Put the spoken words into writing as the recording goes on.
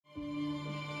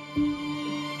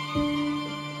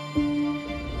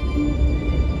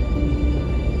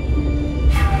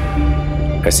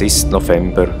Es ist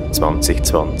November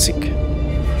 2020.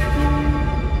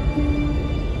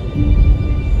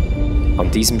 An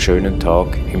diesem schönen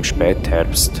Tag im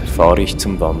Spätherbst fahre ich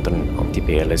zum Wandern an die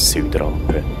BLS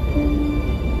Südrampe.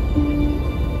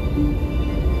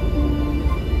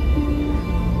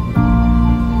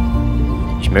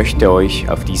 Ich möchte euch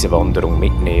auf diese Wanderung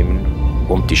mitnehmen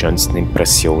und die schönsten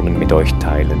Impressionen mit euch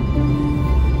teilen.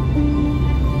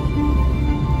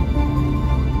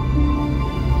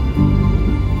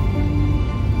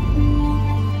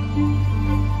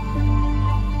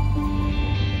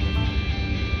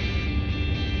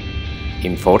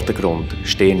 Im Vordergrund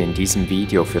stehen in diesem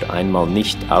Video für einmal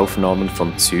nicht Aufnahmen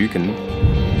von Zügen,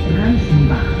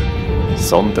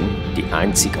 sondern die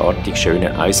einzigartig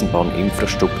schöne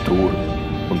Eisenbahninfrastruktur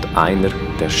und einer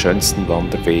der schönsten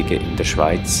Wanderwege in der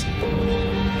Schweiz,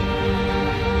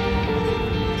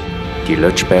 die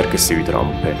Lötschberger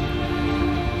Südrampe.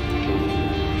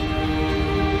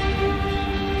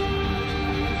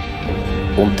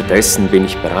 Unterdessen bin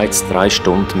ich bereits 3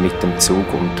 Stunden mit dem Zug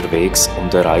unterwegs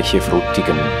und erreiche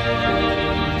Frutigen.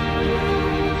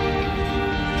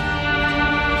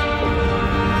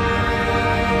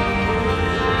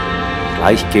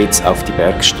 Gleich geht's auf die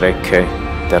Bergstrecke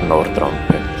der Nordrampe.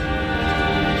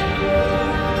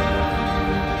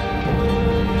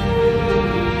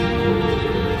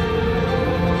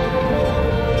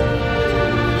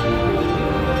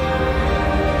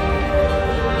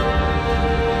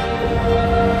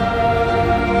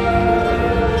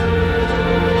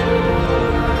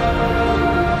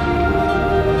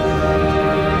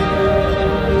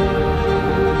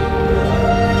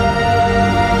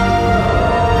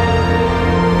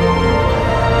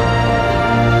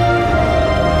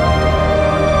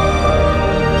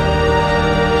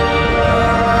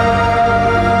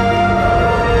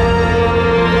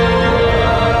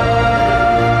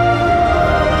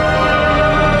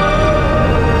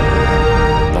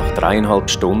 Nach 3,5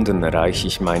 Stunden erreiche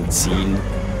ich mein Ziel,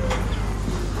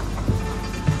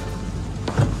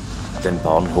 den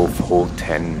Bahnhof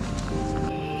Hohtenn.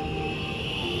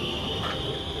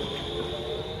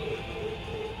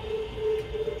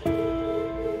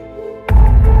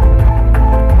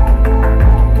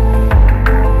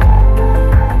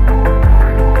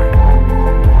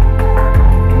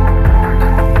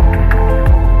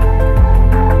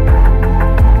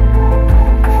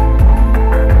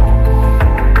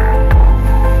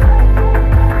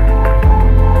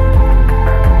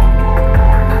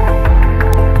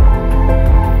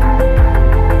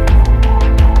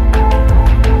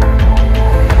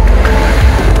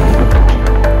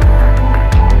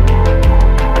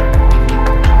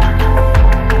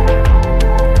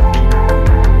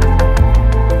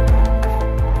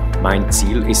 Mein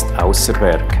Ziel ist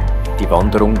Ausserberg. Die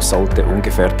Wanderung sollte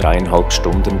ungefähr 3,5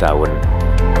 Stunden dauern.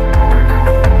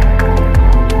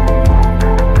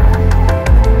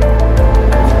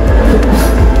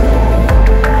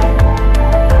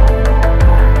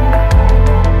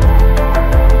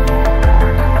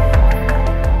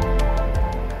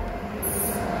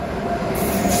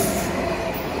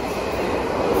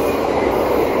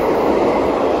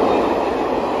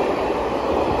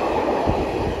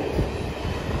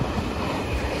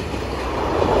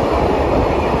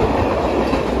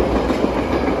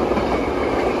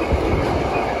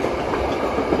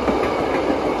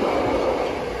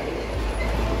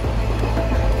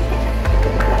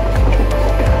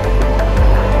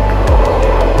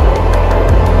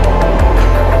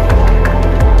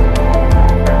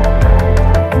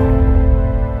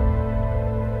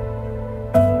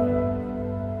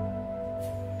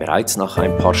 Bereits nach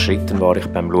ein paar Schritten war ich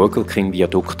beim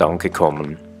Lugelking-Viadukt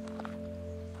angekommen.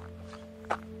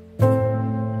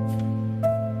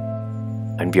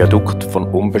 Ein Viadukt von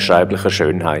unbeschreiblicher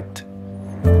Schönheit.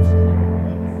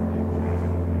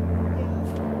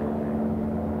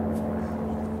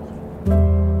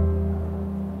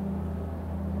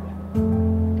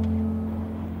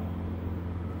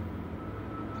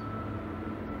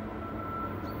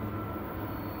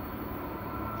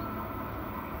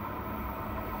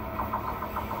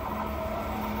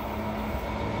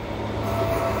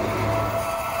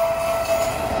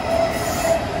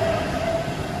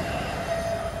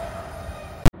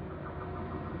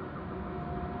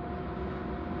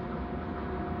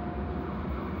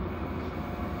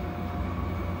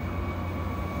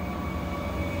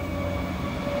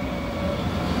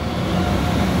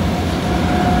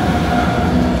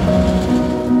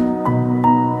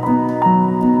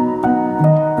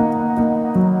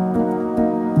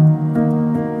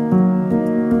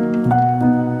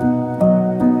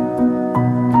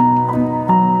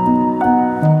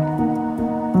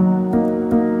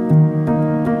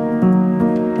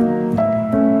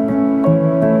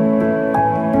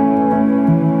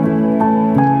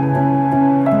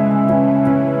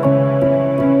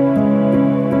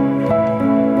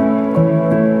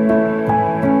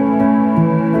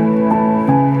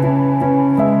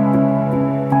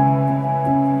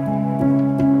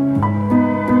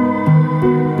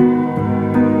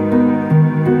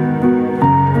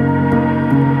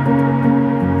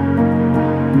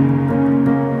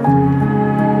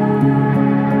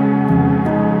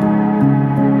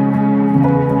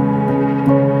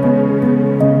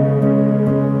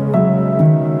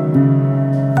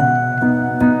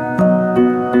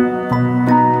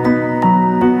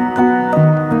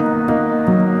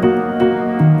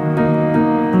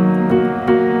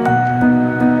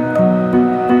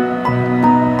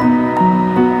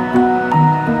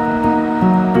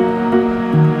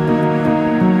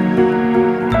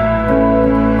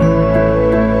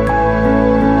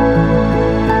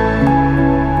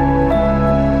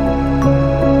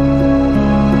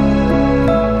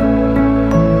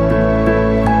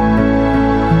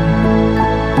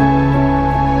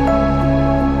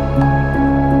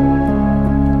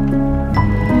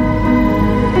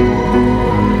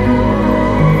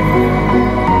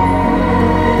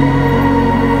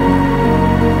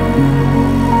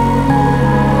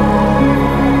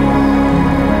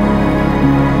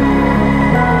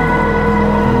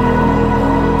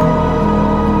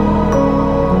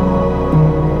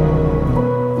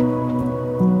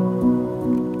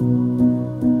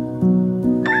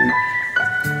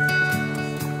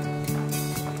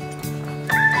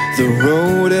 The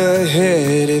road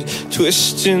ahead, it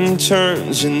twists and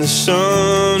turns, and the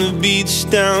sun beats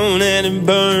down and it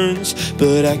burns.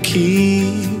 But I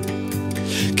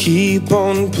keep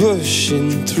on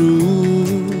pushing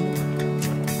through.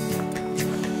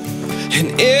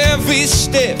 And every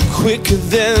step quicker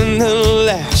than the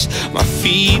last, my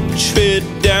feet tread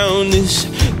down this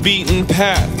beaten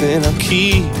path. And I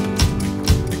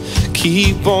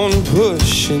keep on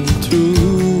pushing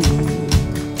through.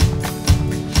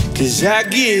 'Cause I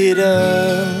get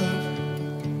up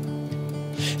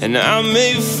and I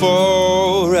may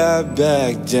fall right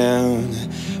back down,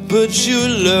 but your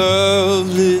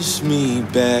love lifts me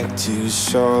back to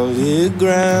solid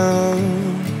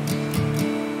ground.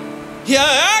 Yeah,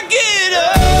 I get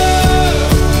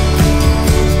up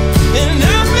and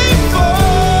I may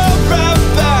fall right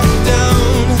back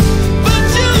down, but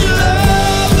your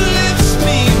love lifts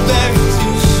me back to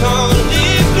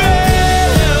solid ground.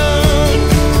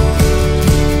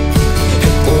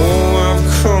 And oh, I've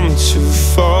come too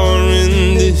far in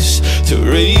this to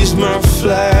raise my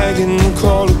flag and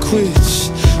call it quits.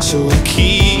 So I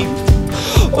keep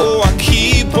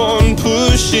on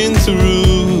pushing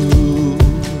through.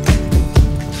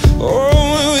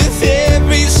 Oh, with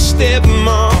every step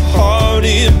my heart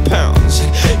it pounds.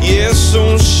 Yes,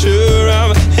 so sure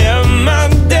I've had my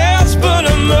doubts, but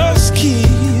I must keep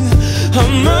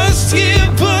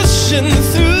pushing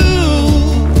through.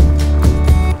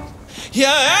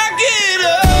 Yeah, I get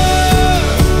up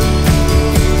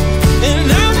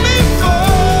and I may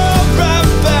fall right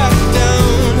back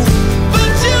down,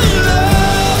 but your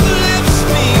love lifts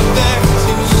me back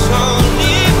to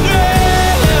solid ground.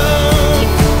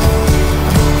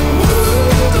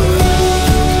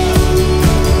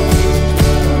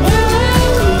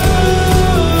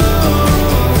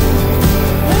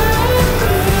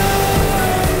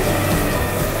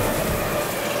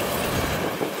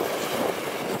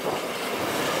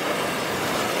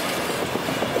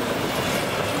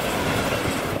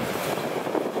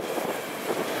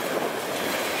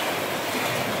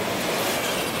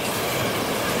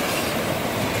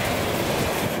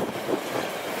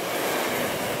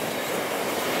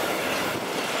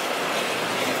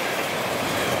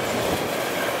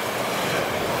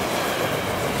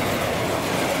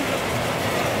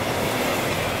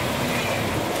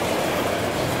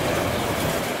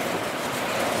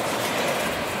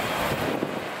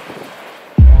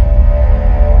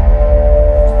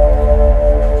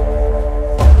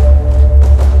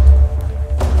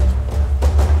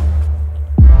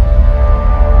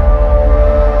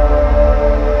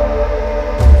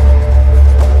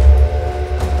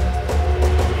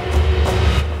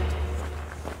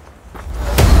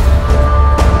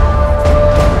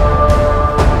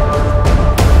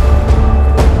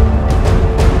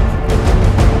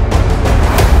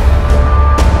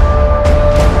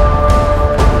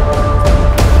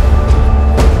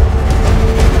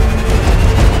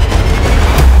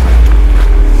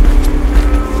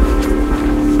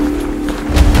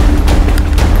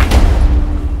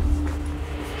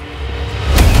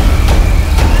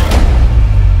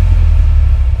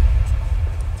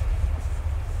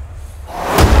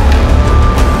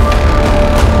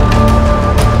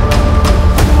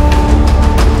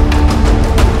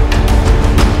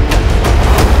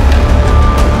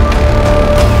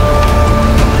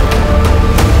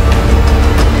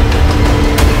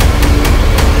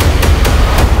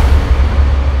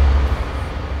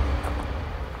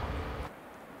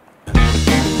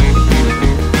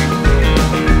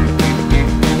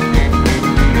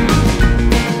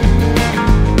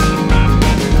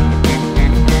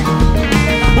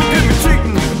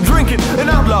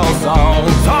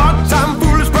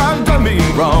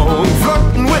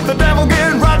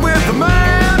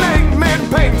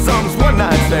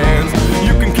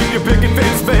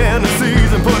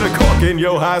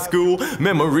 your high school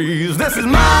memories. This is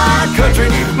my country,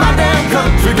 my damn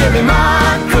country. Give me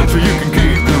my country, you can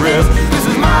keep the rest. This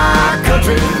is my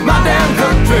country, my damn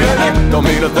country. And it don't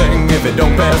mean a thing if it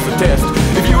don't pass the test.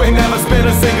 If you ain't never spent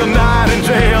a single night in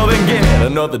jail, then get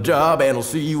another job and I'll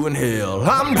see you in hell.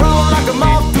 I'm drawn like a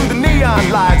moth through the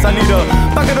neon lights. I need a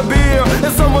bucket of beer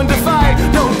and someone to fight.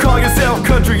 Don't call yourself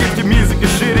country if your music is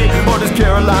shitty, or this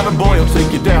Carolina boy will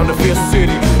take you down to Fifth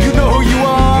City. You know who you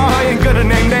are, I ain't gonna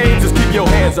name names. Just keep your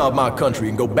hands off my country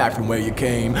and go back from where you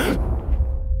came.